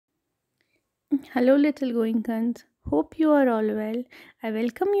Hello, little Goenkans. Hope you are all well. I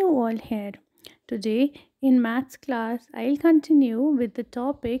welcome you all here. Today, in maths class, I'll continue with the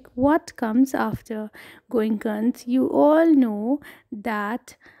topic what comes after. Goenkans, you all know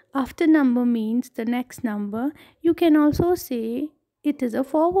that after number means the next number. You can also say it is a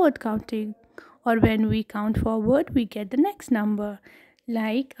forward counting, or when we count forward, we get the next number.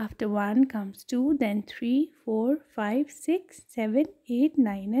 Like after 1 comes 2, then 3, 4, 5, 6, 7, 8,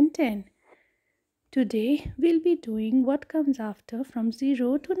 9, and 10. Today we'll be doing what comes after from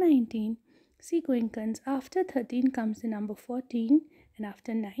 0 to 19. See Goenkans, after 13 comes the number 14 and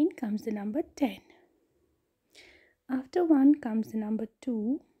after 9 comes the number 10. After 1 comes the number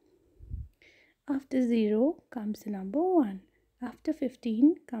 2. After 0 comes the number 1. After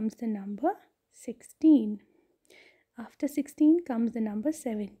 15 comes the number 16. After 16 comes the number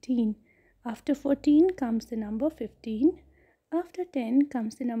 17. After 14 comes the number 15. After 10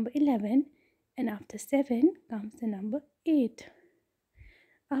 comes the number 11. And after 7 comes the number 8.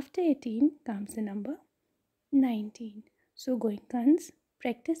 After 18 comes the number 19. So Goenkans,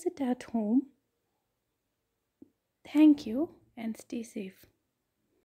 practice it at home. Thank you and stay safe.